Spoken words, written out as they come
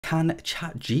Can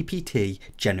ChatGPT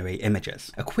generate images?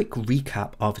 A quick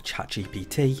recap of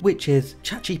ChatGPT, which is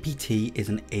ChatGPT is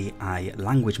an AI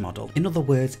language model. In other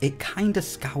words, it kind of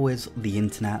scours the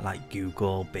internet like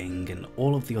Google, Bing, and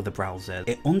all of the other browsers.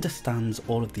 It understands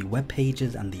all of the web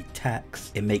pages and the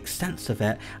text. It makes sense of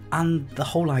it, and the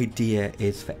whole idea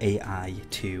is for AI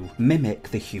to mimic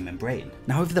the human brain.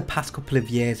 Now, over the past couple of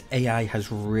years, AI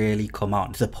has really come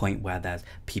on to the point where there's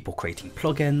people creating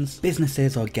plugins,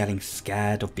 businesses are getting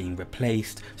scared of being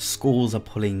replaced, schools are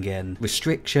pulling in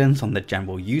restrictions on the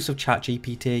general use of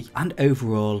ChatGPT, and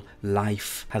overall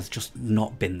life has just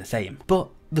not been the same. But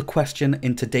the question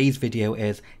in today's video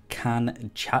is,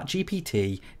 can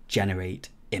ChatGPT generate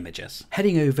images?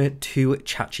 Heading over to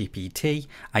ChatGPT,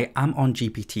 I am on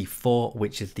GPT-4,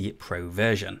 which is the Pro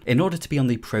version. In order to be on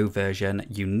the Pro version,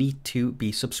 you need to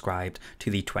be subscribed to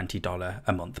the $20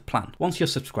 a month plan. Once you're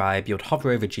subscribed, you'll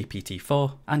hover over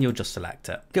GPT-4 and you'll just select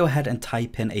it. Go ahead and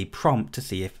type in a prompt to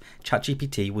see if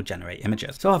ChatGPT will generate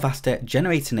images. So I've asked it,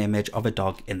 generate an image of a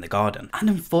dog in the garden. And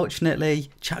unfortunately,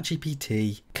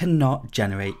 ChatGPT cannot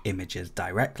generate images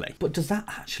directly. But does that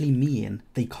actually mean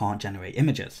they can't generate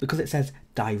images? Because it says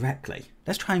directly.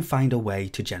 Let's try and find a way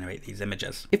to generate these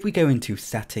images. If we go into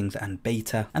settings and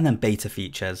beta, and then beta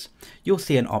features, you'll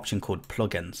see an option called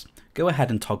plugins. Go ahead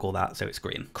and toggle that so it's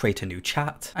green. Create a new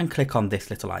chat and click on this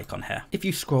little icon here. If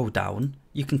you scroll down,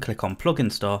 you can click on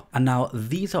plugin store, and now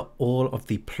these are all of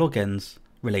the plugins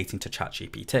relating to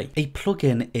ChatGPT. A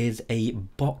plugin is a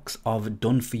box of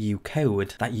done-for-you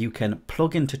code that you can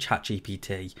plug into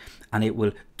ChatGPT and it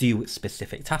will do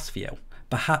specific tasks for you.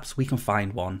 Perhaps we can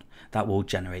find one that will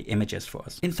generate images for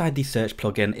us. Inside the search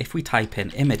plugin, if we type in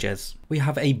images, we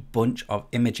have a bunch of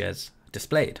images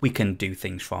displayed. We can do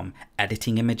things from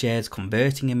editing images,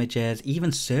 converting images,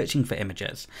 even searching for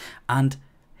images. And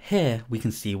here we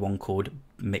can see one called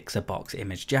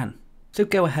MixerBoxImageGen. So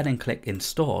go ahead and click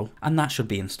install, and that should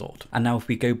be installed. And now if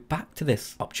we go back to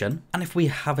this option, and if we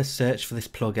have a search for this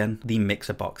plugin, the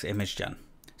MixerBoxImageGen,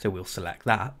 so we'll select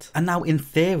that. And now in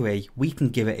theory, we can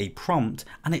give it a prompt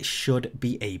and it should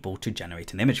be able to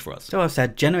generate an image for us. So I've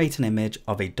said, generate an image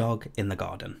of a dog in the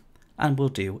garden, and we'll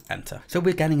do enter. So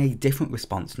we're getting a different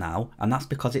response now, and that's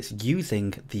because it's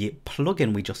using the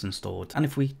plugin we just installed. And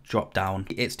if we drop down,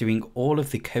 it's doing all of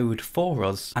the code for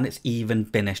us, and it's even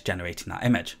finished generating that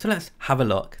image. So let's have a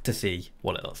look to see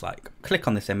what it looks like. Click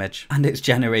on this image and it's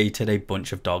generated a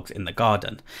bunch of dogs in the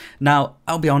garden. Now,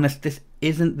 I'll be honest, this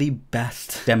isn't the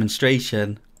best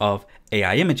demonstration of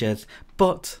AI images,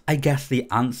 but I guess the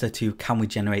answer to can we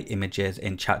generate images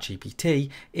in ChatGPT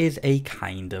is a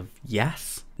kind of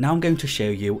yes. Now I'm going to show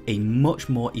you a much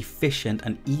more efficient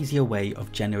and easier way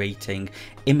of generating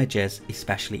images,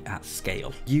 especially at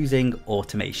scale, using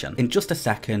automation. In just a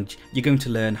second, you're going to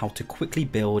learn how to quickly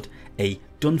build a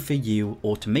done-for-you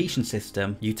automation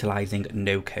system utilizing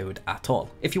no code at all.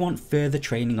 If you want further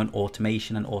training on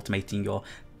automation and automating your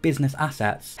business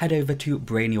assets, head over to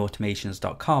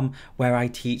brainyautomations.com, where I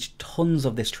teach tons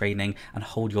of this training and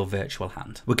hold your virtual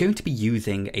hand. We're going to be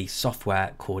using a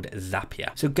software called Zapier.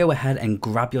 So go ahead and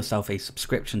grab yourself a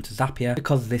subscription to Zapier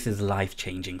because this is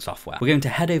life-changing software. We're going to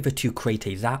head over to create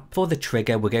a Zap. For the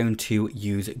trigger, we're going to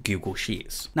use Google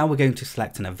Sheets. Now we're going to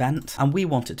select an event and we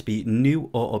want it to be new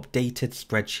or updated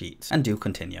spreadsheet and do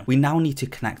continue. We now need to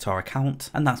connect our account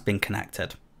and that's been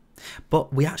connected.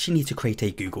 But we actually need to create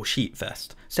a Google Sheet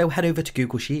first. So head over to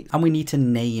Google Sheet and we need to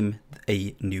name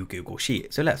a new Google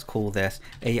Sheet. So let's call this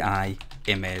AI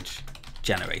Image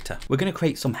Generator. We're going to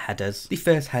create some headers. The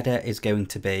first header is going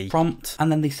to be prompt,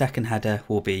 and then the second header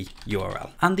will be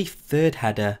URL, and the third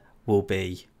header will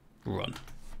be run.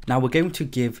 Now we're going to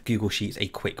give Google Sheets a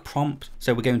quick prompt.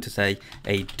 So we're going to say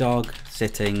a dog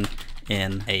sitting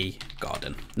in a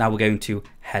garden. Now we're going to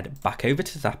head back over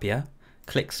to Zapier,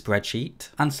 click spreadsheet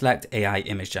and select AI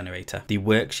image generator. The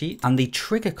worksheet and the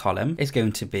trigger column is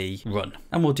going to be run,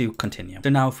 and we'll do continue. So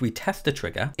now if we test the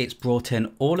trigger, it's brought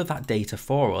in all of that data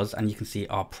for us and you can see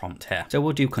our prompt here. So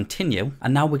we'll do continue,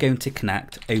 and now we're going to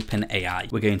connect OpenAI.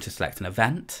 We're going to select an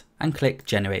event and click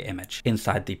generate image.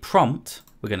 Inside the prompt,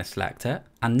 we're going to select it,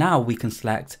 and now we can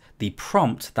select the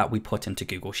prompt that we put into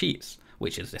Google Sheets,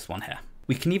 which is this one here.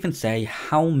 We can even say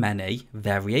how many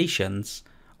variations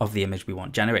of the image we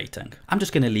want generating. I'm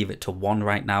just going to leave it to 1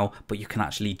 right now, but you can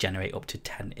actually generate up to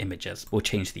 10 images. We'll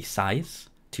change the size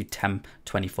to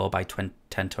 1024 by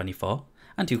 1024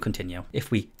 and do continue.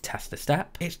 If we test the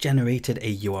step, it's generated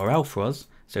a URL for us.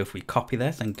 So if we copy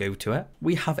this and go to it,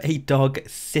 we have a dog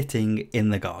sitting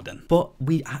in the garden. But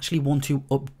we actually want to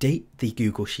update the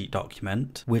Google Sheet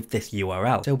document with this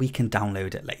URL so we can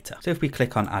download it later. So if we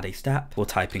click on add a step, we'll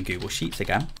type in Google Sheets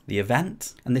again, the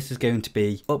event, and this is going to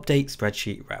be update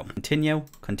spreadsheet row. Continue,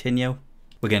 continue.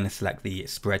 We're going to select the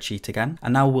spreadsheet again,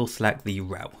 and now we'll select the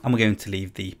row. And we're going to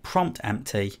leave the prompt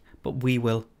empty, but we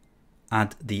will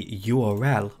add the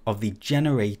URL of the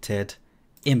generated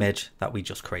image that we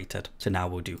just created. So now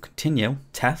we'll do continue,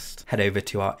 test, head over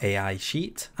to our AI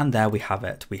sheet, and there we have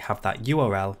it. We have that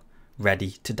URL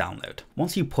ready to download.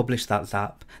 Once you publish that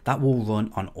Zap, that will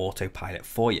run on autopilot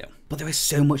for you. But there is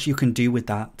so much you can do with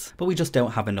that, but we just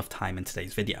don't have enough time in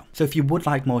today's video. So if you would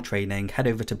like more training, head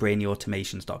over to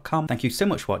brainyautomations.com. Thank you so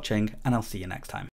much for watching, and I'll see you next time.